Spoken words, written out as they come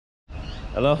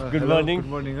Hello, good morning. Good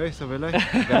morning, guys.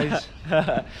 Guys.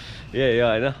 यो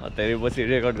हैन धेरै पछि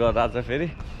रेकर्ड गरेर आज फेरि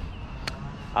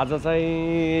आज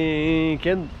चाहिँ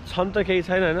के छन् त केही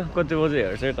छैन हैन कति बजे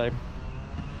हेर्छ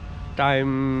टाइम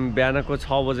बिहानको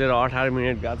 6 बजेर 18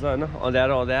 मिनेट गएको छ हैन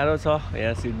अँध्यारो छ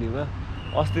यहाँ सिडनीमा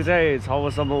अस्ति चाहिँ 6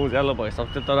 बजेसम्म उज्यालो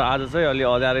भइसक्थ्यो तर आज चाहिँ अलि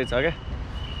अँध्यारै छ के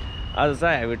आज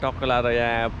चाहिँ हामी टक्क लाएर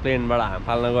यहाँ प्लेनबाट हाम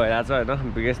फाल्न गइरहेको छ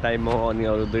हैन बिगेस्ट टाइम म अनि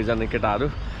अरु दुई जना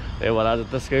केटाहरु त्यही भएर आज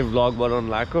त्यसकै भ्लग बनाउन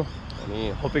लाग्यो अनि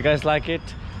hope you guys like it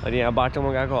अनि यहाँ बाटोमा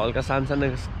गएको हल्का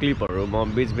सानो क्लिपहरु म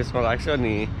बीचमा राख्छु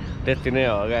अनि त्यति नै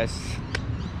हो गाइस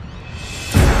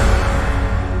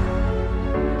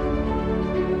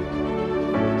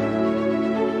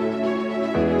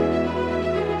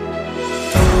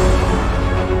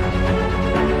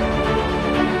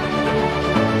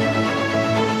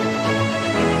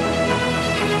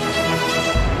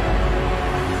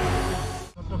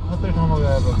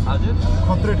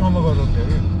खतरे ठाउँमा गर्नु थियो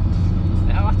कि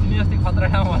अस्ति खतरा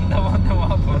ठाउँमा भन्दा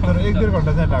तर 1-1.5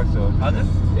 घण्टा चाहिँ लाग्छ हजुर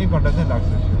 1 घण्टा चाहिँ लाग्छ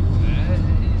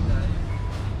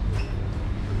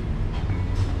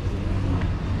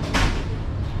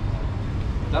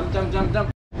जम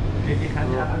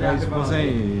म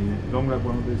चाहिँ लङ ब्ल्याक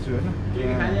बनाउँदैछु हैन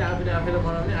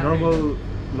नर्मल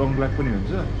लङ ब्ल्याक पनि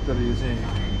हुन्छ तर यो चाहिँ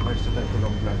यस्तो टाइपको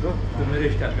लङ ब्ल्याक हो त्यो मेरो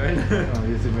स्टाइलको हैन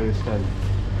यो चाहिँ मेरो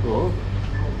स्टाइलको हो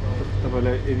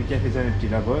तपाईलाई यदि क्याफे जाने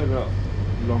ढिला भयो र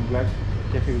लङ ब्ल्याक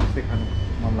क्याफेको जस्तै खानु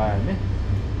मन लाग्यो भने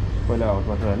पहिला हट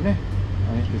वाटर हाल्ने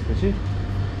अनि त्यसपछि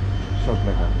सर्ट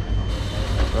ब्ल्याक हाल्ने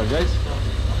र गाइस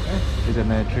यो चाहिँ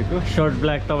नयाँ ट्रिक हो सर्ट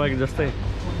ब्ल्याक तपाईको जस्तै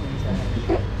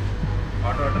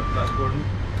हट वाटर प्लस गोल्डन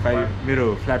मेरो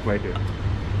फ्ल्याट व्हाइट हो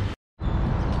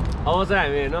अब चाहिँ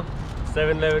हामी हैन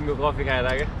 7-11 को कफी खाएर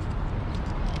के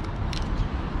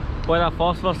पहिला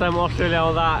फर्स्ट टाइम अस्ट्रेलिया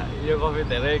आउँदा यो कफी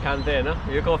धेरै खान्थे हैन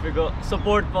यो कफीको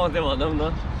सपोर्ट पाउँथे भनौं न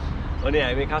अनि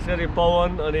हामी खास गरी पवन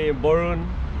अनि वरुण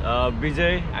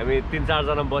विजय हामी 3-4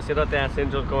 जना बसेर त्यहाँ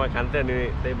सेन्ट्रलकोमा खान्थे अनि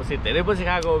त्यसपछि धेरै पछि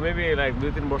खाएको मेबी लाइक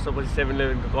 2-3 वर्षपछि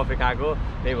 7-11 को कफी खाएको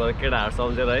त्यही भएर केटाहरु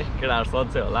सम्झेर है केटाहरु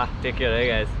सोध्छ होला टेक केयर है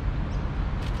गाइस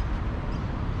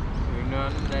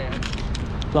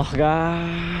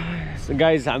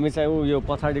गाइस हामी चाहिँ यो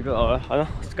पछाडीको हैन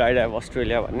स्काइडाइभ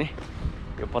अस्ट्रेलिया भन्ने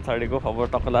यो पछाडीको खबर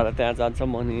टक्क लाएर त्यहाँ जान्छौँ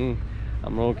अनि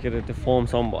हाम्रो के अरे त्यो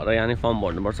फर्म भएर यहाँ नै फर्म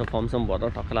भर्नुपर्छ फर्म भएर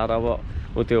टक्क लाएर अब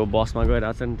उ त्यो बसमा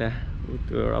गइरहेको छ नि त्यहाँ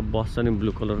त्यो एउटा बस छ नि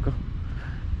ब्लू कलरको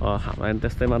हामीलाई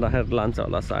त्यस्तैमा राखेर लान्छ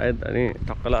होला सायद अनि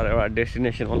टक्क लाएर एउटा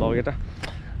डेस्टिनेसनमा लगेर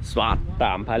स्वाट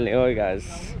हाम फाल्ने हो गाइस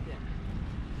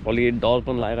अलि डर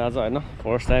पनि लागिरहेको छ हैन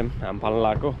फर्स्ट टाइम हाम फाल्न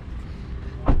लागेको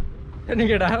अनि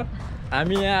केटा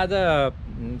हामी यहाँ आज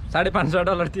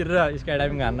 $550 तिरेर स्काई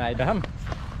डाइभिङ हान्न आइरहन्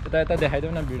यता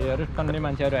देखाइदेऊ न भिडियोहरू टन्ने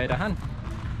मान्छेहरू आइरहन्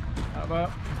अब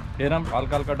हेरौँ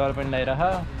हल्का डर पनि लागिरह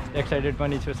एक्साइटेड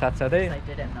पनि छु साथसाथै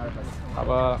अब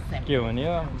के हुने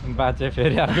हो बाचे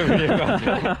फेरि अर्को भिडियो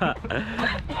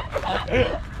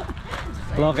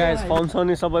ल गाइस फर्म छ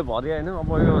नि सबै भरि हैन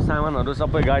अब यो सामानहरू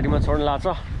सबै गाडीमा छोड्न लाग्छ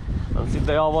अनि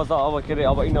सिधै अब त अब के अरे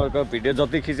अब यिनीहरूको भिडियो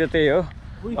जति खिचे त्यही हो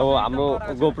अब हाम्रो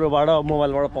गोप्रोबाट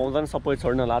मोबाइलबाट पाउँदैन सबै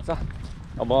छोड्न लाग्छ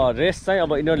अब रेस चाहिँ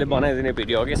अब यिनीहरूले बनाइदिने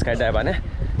भिडियो हो कि स्काइडाइभ भने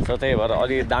सो त्यही भएर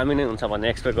अलि दामी नै हुन्छ भन्ने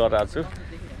एक्सपेक्ट गरिरहेको छु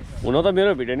हुन त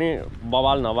मेरो भिडियो नि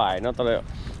बवाल नभए हैन तर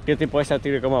त्यति पैसा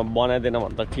तिरेकोमा बनाइदिएन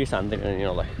भने त के शान्ति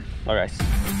यिनीहरूलाई guys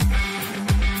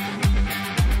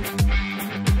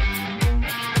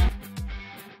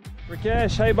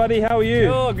Rakesh, hey buddy, how are you?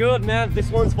 Oh, good man. This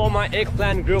one's for my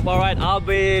eggplant group. Alright, I'll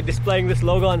be displaying this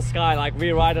logo on Sky, like we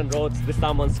ride on roads, this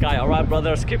time on Sky. Alright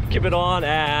brothers, keep it on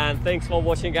and thanks for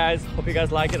watching guys. Hope you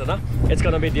guys like it, huh? It's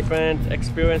gonna be a different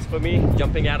experience for me,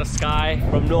 jumping out of Sky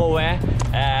from nowhere.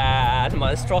 And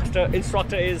my instructor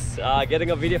is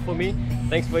getting a video for me.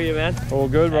 Thanks for you, man. All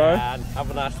good, bro. And have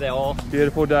a nice day all.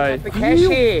 Beautiful day. Rakesh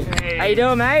here. Hey. How you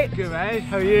doing, mate? Good, mate.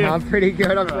 How are you? I'm pretty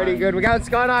good. I'm pretty good. We're going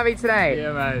skydiving today.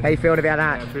 Yeah, mate. How you feeling about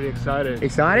that? Yeah, pretty excited.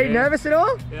 Excited? Yeah. Nervous at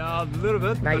all? Yeah, a little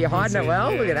bit. Mate, you're hiding it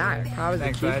well. Yeah. Look at that. How was the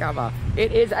Thanks, cucumber?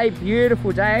 It is a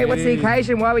beautiful day. What's the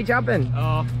occasion? Why are we jumping?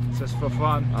 Oh, just for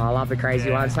fun. Oh, I love the crazy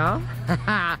ones, huh?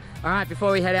 All right,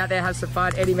 before we head out there, have some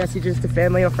fun. Any messages to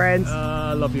family or friends?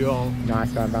 I love you all.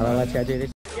 Nice one, brother. Let's go do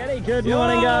this. Good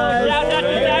morning, guys.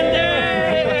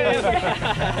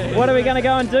 What are we going to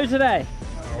go and do today?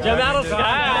 Jump out of the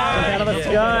sky. Out of the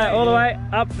sky, all the way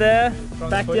up there,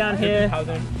 back down here.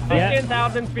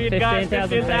 15,000 feet, guys.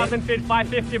 15,000 feet,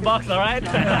 $550, all right?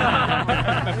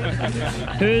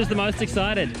 Who's the most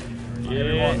excited?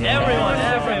 Everyone.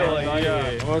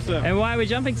 Yeah. Awesome. And why are we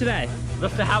jumping today?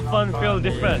 Just to have fun, feel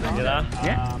different, you know?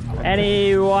 Yeah.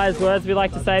 Any wise words we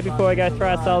like to say before we go throw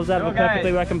ourselves out of a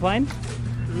perfectly working plane?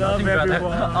 Love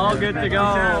everyone. All good to go.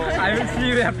 I will see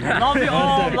you after. Love you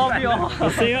all. Love you all.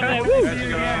 See you there. Woo. See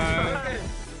you again.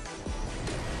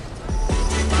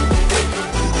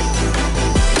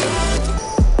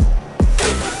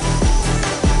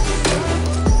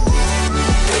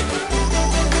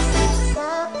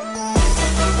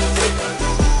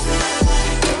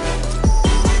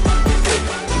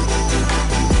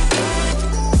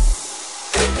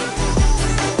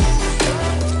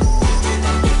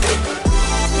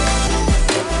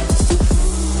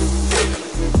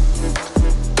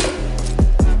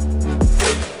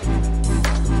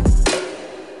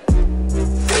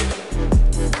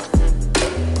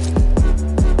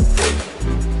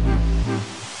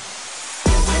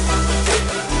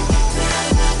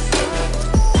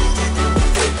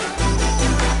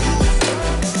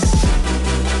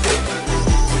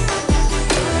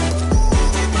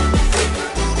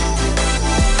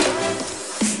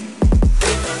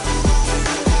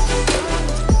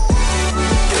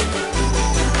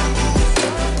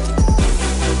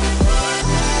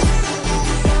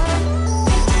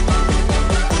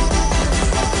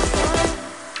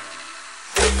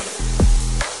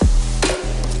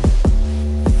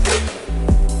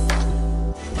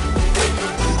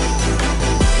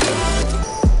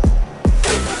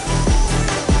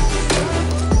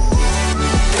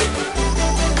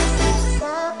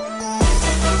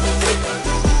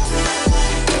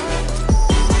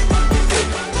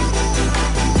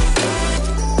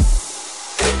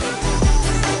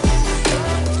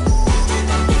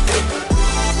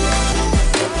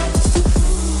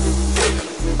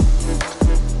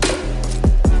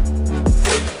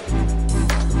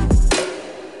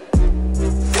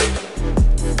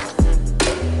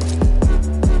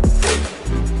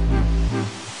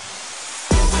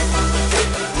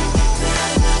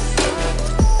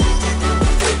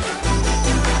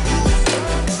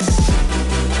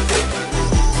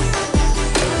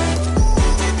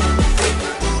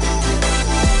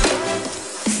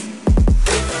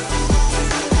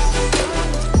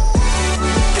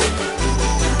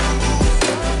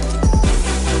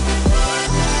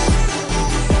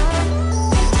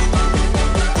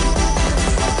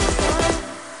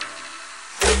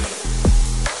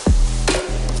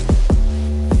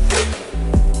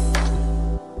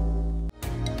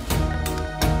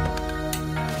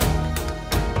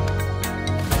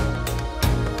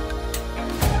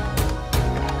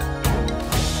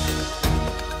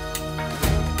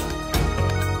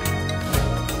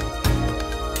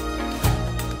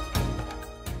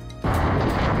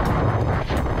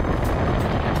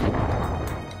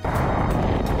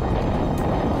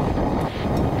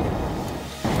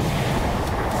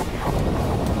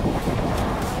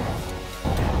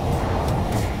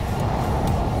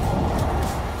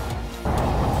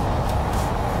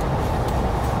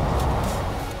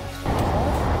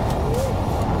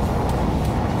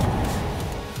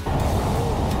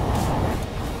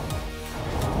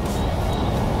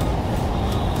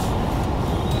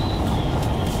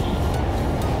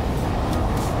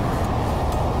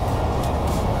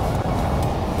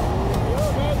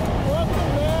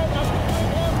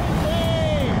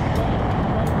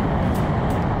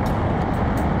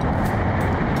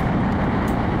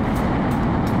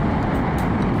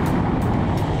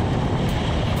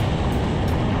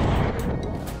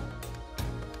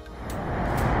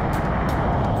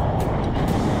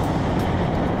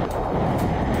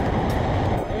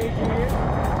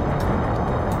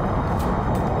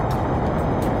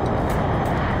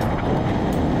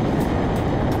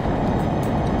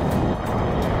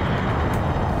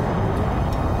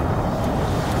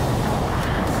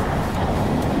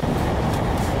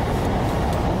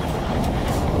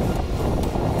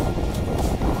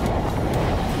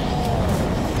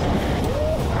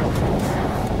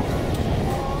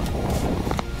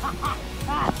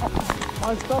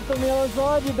 I stopped on the other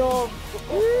side, you dog.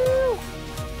 Oh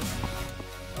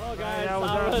guys,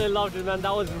 I really loved it, man.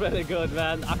 That was really good,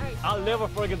 man. I'll never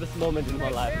forget this moment in my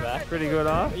life, man. Pretty good,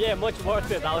 huh? Yeah, much worth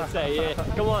it, I would say. Yeah,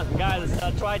 come on, guys.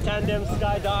 Try tandem,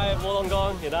 skydive,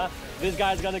 Wollongong. You know, this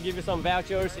guy's gonna give you some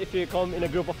vouchers if you come in a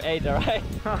group of 8. All right.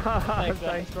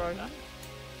 Thanks, bro.